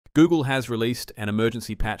Google has released an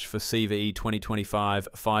emergency patch for CVE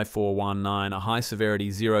 2025-5419, a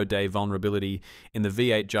high-severity zero-day vulnerability in the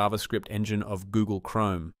V8 JavaScript engine of Google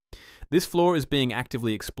Chrome. This flaw is being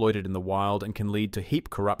actively exploited in the wild and can lead to heap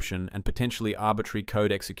corruption and potentially arbitrary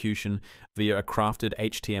code execution via a crafted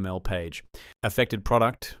HTML page. Affected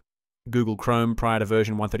product: Google Chrome prior to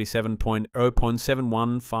version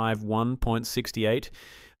 137.0.7151.68.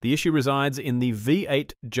 The issue resides in the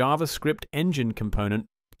V8 JavaScript engine component.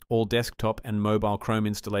 All desktop and mobile Chrome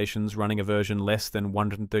installations running a version less than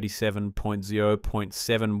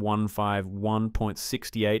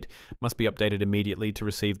 137.0.7151.68 must be updated immediately to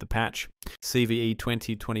receive the patch. CVE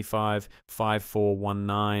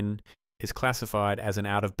 2025-5419 is classified as an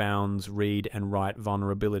out-of-bounds read and write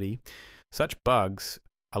vulnerability. Such bugs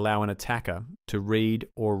allow an attacker to read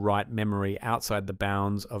or write memory outside the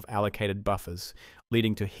bounds of allocated buffers,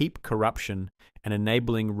 leading to heap corruption and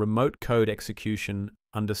enabling remote code execution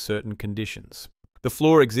under certain conditions. The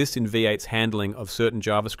flaw exists in V8's handling of certain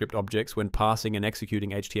JavaScript objects when passing and executing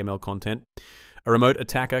HTML content. A remote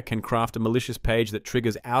attacker can craft a malicious page that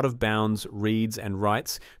triggers out-of-bounds reads and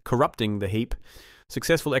writes, corrupting the heap.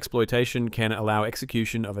 Successful exploitation can allow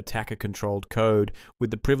execution of attacker-controlled code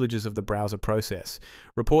with the privileges of the browser process.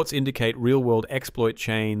 Reports indicate real-world exploit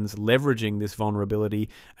chains leveraging this vulnerability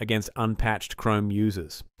against unpatched Chrome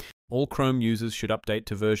users. All Chrome users should update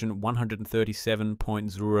to version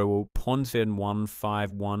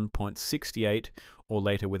 137.0.7151.68 or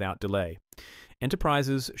later without delay.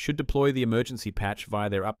 Enterprises should deploy the emergency patch via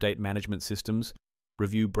their update management systems,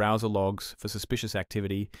 review browser logs for suspicious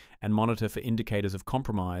activity, and monitor for indicators of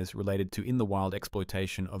compromise related to in-the-wild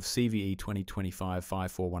exploitation of CVE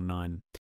 2025-5419.